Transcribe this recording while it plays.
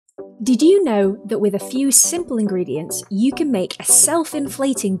Did you know that with a few simple ingredients, you can make a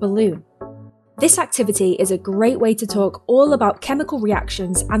self-inflating balloon? This activity is a great way to talk all about chemical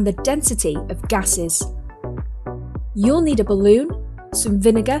reactions and the density of gases. You'll need a balloon, some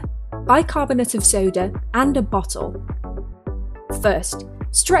vinegar, bicarbonate of soda, and a bottle. First,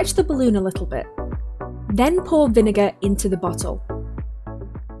 stretch the balloon a little bit. Then pour vinegar into the bottle.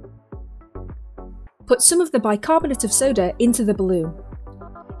 Put some of the bicarbonate of soda into the balloon.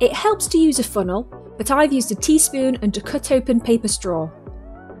 It helps to use a funnel, but I've used a teaspoon and a cut-open paper straw.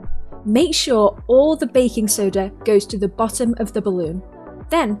 Make sure all the baking soda goes to the bottom of the balloon.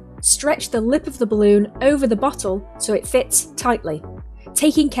 Then, stretch the lip of the balloon over the bottle so it fits tightly,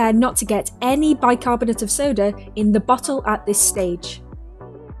 taking care not to get any bicarbonate of soda in the bottle at this stage.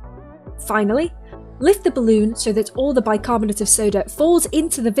 Finally, lift the balloon so that all the bicarbonate of soda falls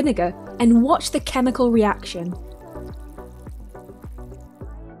into the vinegar and watch the chemical reaction.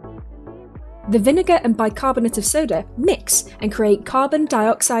 The vinegar and bicarbonate of soda mix and create carbon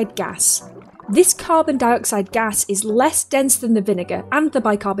dioxide gas. This carbon dioxide gas is less dense than the vinegar and the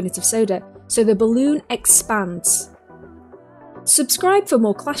bicarbonate of soda, so the balloon expands. Subscribe for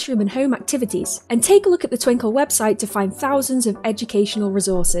more classroom and home activities, and take a look at the Twinkl website to find thousands of educational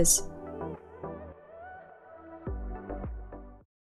resources.